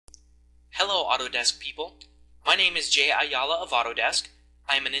Hello Autodesk people. My name is Jay Ayala of Autodesk.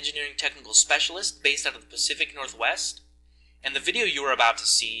 I am an engineering technical specialist based out of the Pacific Northwest. And the video you are about to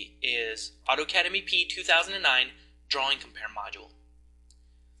see is AutoCAD MEP 2009 Drawing Compare module.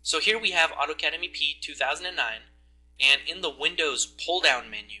 So here we have AutoCAD MEP 2009, and in the Windows pull-down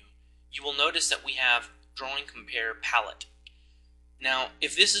menu, you will notice that we have Drawing Compare palette. Now,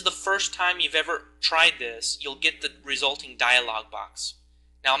 if this is the first time you've ever tried this, you'll get the resulting dialog box.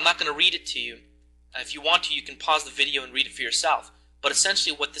 Now, I'm not going to read it to you. If you want to, you can pause the video and read it for yourself. But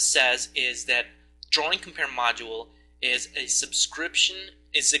essentially what this says is that Drawing Compare module is a subscription,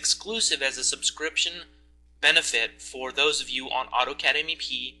 is exclusive as a subscription benefit for those of you on AutoCAD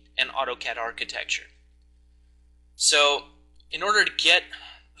MEP and AutoCAD Architecture. So, in order to get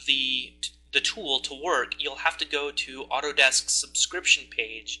the tool to work, you'll have to go to Autodesk's subscription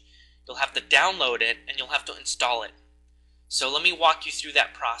page, you'll have to download it, and you'll have to install it. So let me walk you through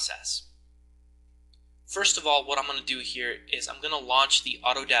that process. First of all, what I'm going to do here is I'm going to launch the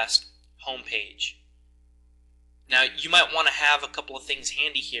Autodesk homepage. Now you might want to have a couple of things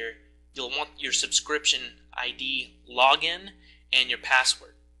handy here. You'll want your subscription ID login and your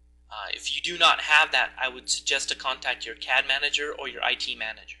password. If you do not have that, I would suggest to contact your CAD manager or your IT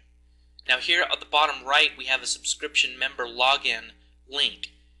manager. Now here at the bottom right we have a subscription member login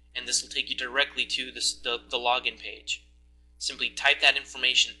link, and this will take you directly to the login page. Simply type that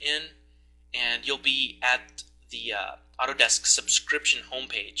information in and you'll be at the Autodesk subscription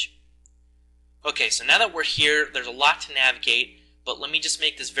homepage. Okay, so now that we're here, there's a lot to navigate, but let me just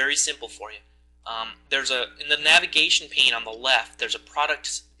make this very simple for you. In the navigation pane on the left, there's a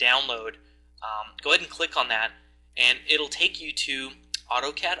product download. Go ahead and click on that, and it'll take you to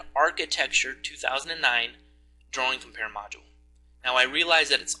AutoCAD Architecture 2009 Drawing Compare module. Now I realize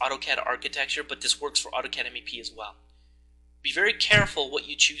that it's AutoCAD Architecture, but this works for AutoCAD MEP as well. Be very careful what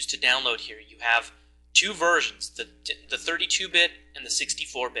you choose to download here. You have two versions, the 32-bit and the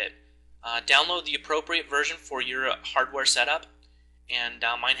 64-bit. Download the appropriate version for your hardware setup, and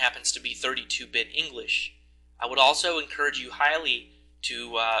mine happens to be 32-bit English. I would also encourage you highly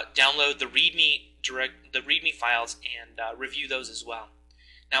to download the README files and review those as well.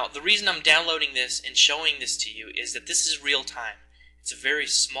 Now, the reason I'm downloading this and showing this to you is that this is real time. It's a very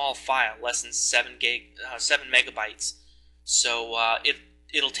small file, less than 7 megabytes. So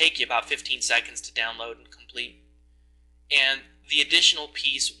it'll take you about 15 seconds to download and complete. And the additional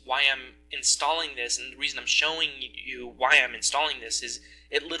piece why I'm installing this, and the reason I'm showing you why I'm installing this, is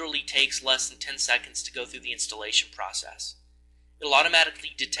it literally takes less than 10 seconds to go through the installation process. It'll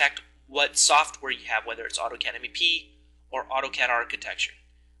automatically detect what software you have, whether it's AutoCAD MEP or AutoCAD Architecture.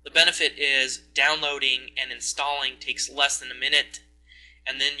 The benefit is downloading and installing takes less than a minute,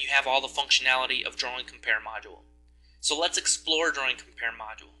 and then you have all the functionality of Drawing Compare module. So let's explore Drawing Compare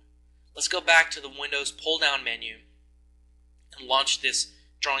module. Let's go back to the Windows pull-down menu and launch this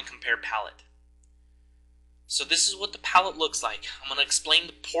Drawing Compare palette. So this is what the palette looks like. I'm going to explain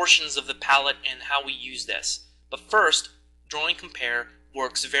the portions of the palette and how we use this. But first, Drawing Compare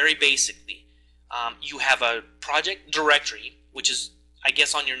works very basically. You have a project directory, which is, I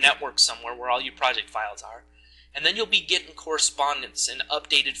guess, on your network somewhere where all your project files are. And then you'll be getting correspondence and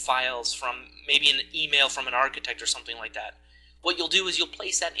updated files from maybe an email from an architect or something like that. What you'll do is you'll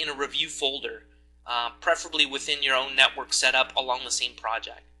place that in a review folder, preferably within your own network setup along the same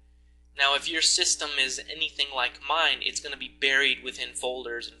project. Now, if your system is anything like mine, it's going to be buried within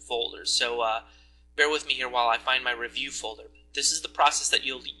folders and folders. So bear with me here while I find my review folder. This is the process that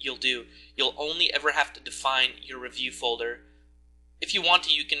you'll do. You'll only ever have to define your review folder. If you want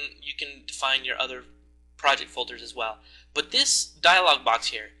to, you can define your other project folders as well. But this dialog box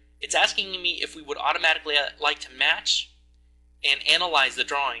here, it's asking me if we would automatically like to match and analyze the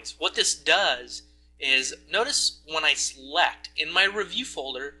drawings. What this does is, notice when I select in my review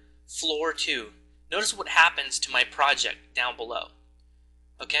folder floor 2, notice what happens to my project down below.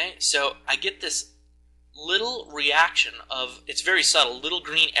 Okay, so I get this little reaction of, it's very subtle, little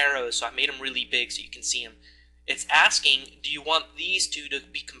green arrows, so I made them really big so you can see them. It's asking, do you want these two to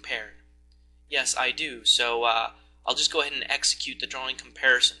be compared? Yes, I do. So I'll just go ahead and execute the drawing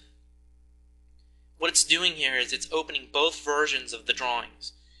comparison. What it's doing here is it's opening both versions of the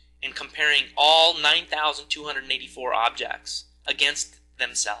drawings and comparing all 9,284 objects against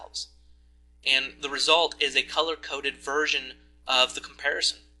themselves. And the result is a color-coded version of the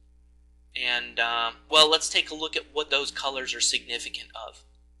comparison. And, well, let's take a look at what those colors are significant of.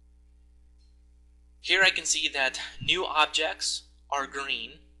 Here I can see that new objects are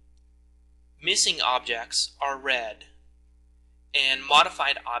green, missing objects are red, and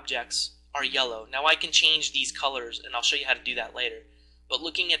modified objects are yellow. Now I can change these colors, and I'll show you how to do that later. But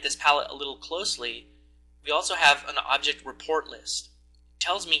looking at this palette a little closely, we also have an object report list. It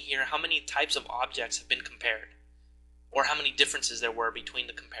tells me here how many types of objects have been compared, or how many differences there were between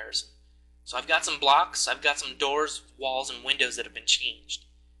the comparison. So I've got some blocks, I've got some doors, walls, and windows that have been changed.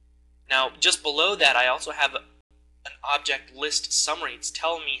 Now, just below that, I also have an object list summary. It's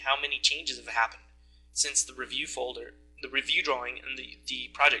telling me how many changes have happened since the review folder, the review drawing, and the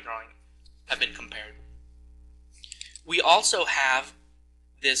project drawing have been compared. We also have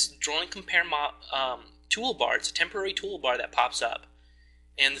this drawing compare toolbar. It's a temporary toolbar that pops up.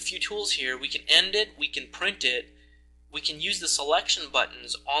 And the few tools here, we can end it, we can print it, we can use the selection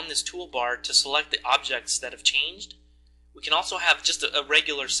buttons on this toolbar to select the objects that have changed. We can also have just a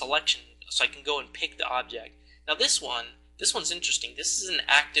regular selection, so I can go and pick the object. Now this one's interesting. This is an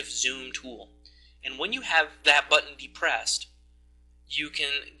active zoom tool. And when you have that button depressed, you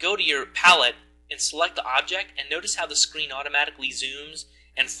can go to your palette and select the object, and notice how the screen automatically zooms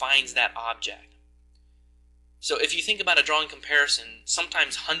and finds that object. So if you think about a drawing comparison,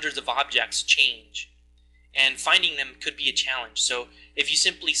 sometimes hundreds of objects change, and finding them could be a challenge. So if you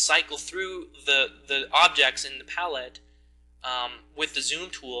simply cycle through the objects in the palette with the zoom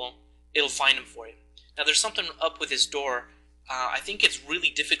tool, it'll find them for you. Now there's something up with this door. I think it's really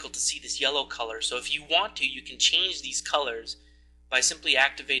difficult to see this yellow color, so if you want to, you can change these colors by simply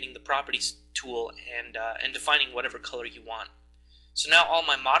activating the properties tool and defining whatever color you want. So now all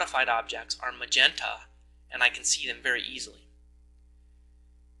my modified objects are magenta, and I can see them very easily.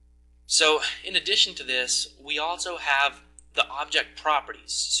 So in addition to this, we also have the object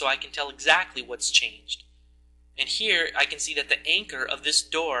properties, so I can tell exactly what's changed. And here I can see that the anchor of this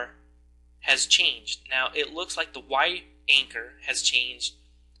door has changed. Now it looks like the Y anchor has changed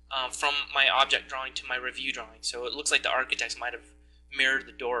from my object drawing to my review drawing. So it looks like the architects might have mirrored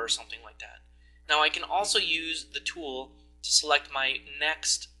the door or something like that. Now I can also use the tool to select my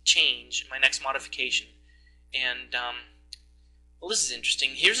next change, my next modification. And well, this is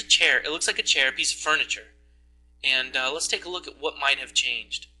interesting. Here's a chair. It looks like a chair, a piece of furniture. And let's take a look at what might have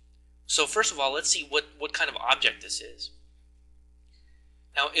changed. So first of all, let's see what kind of object this is.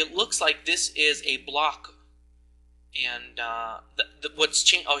 Now it looks like this is a block, and what's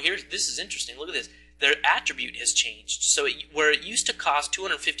changed? Oh, this is interesting. Look at this. Their attribute has changed. So where it used to cost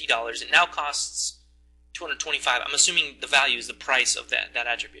 $250, it now costs $225. I'm assuming the value is the price of that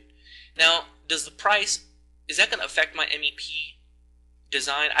attribute. Now, is that going to affect my MEP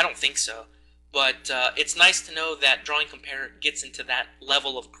design? I don't think so. But it's nice to know that Drawing Compare gets into that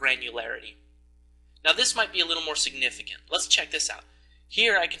level of granularity. Now this might be a little more significant. Let's check this out.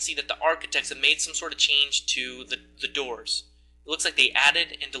 Here I can see that the architects have made some sort of change to the doors. It looks like they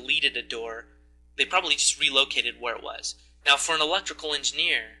added and deleted a door. They probably just relocated where it was. Now for an electrical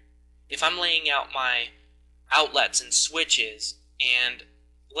engineer, if I'm laying out my outlets and switches, and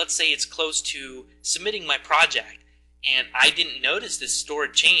let's say it's close to submitting my project, and I didn't notice this store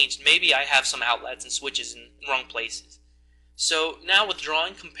had changed, maybe I have some outlets and switches in wrong places. So now with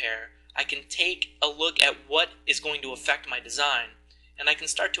Drawing Compare, I can take a look at what is going to affect my design, and I can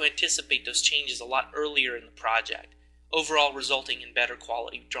start to anticipate those changes a lot earlier in the project, overall resulting in better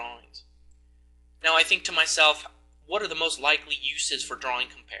quality drawings. Now I think to myself, what are the most likely uses for Drawing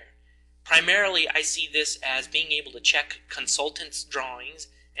Compare? Primarily, I see this as being able to check consultants' drawings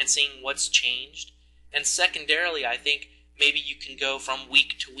and seeing what's changed. And secondarily, I think maybe you can go from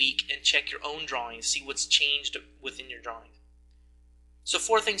week to week and check your own drawings, see what's changed within your drawing. So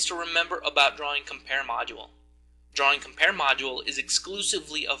 4 things to remember about Drawing Compare module. Drawing Compare module is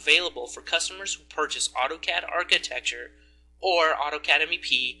exclusively available for customers who purchase AutoCAD Architecture or AutoCAD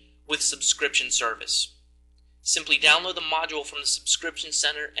MEP with subscription service. Simply download the module from the Subscription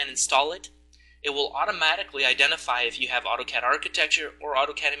Center and install it. It will automatically identify if you have AutoCAD Architecture or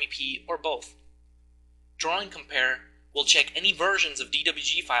AutoCAD MEP or both. Drawing Compare will check any versions of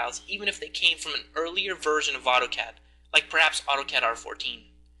DWG files even if they came from an earlier version of AutoCAD, like perhaps AutoCAD R14.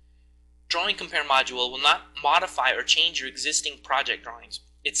 Drawing Compare module will not modify or change your existing project drawings.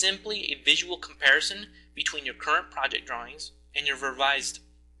 It's simply a visual comparison between your current project drawings and your revised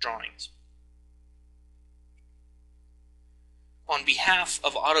drawings. On behalf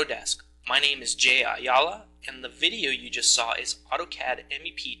of Autodesk, my name is Jay Ayala, and the video you just saw is AutoCAD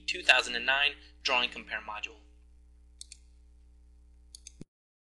MEP 2009 Drawing Compare module.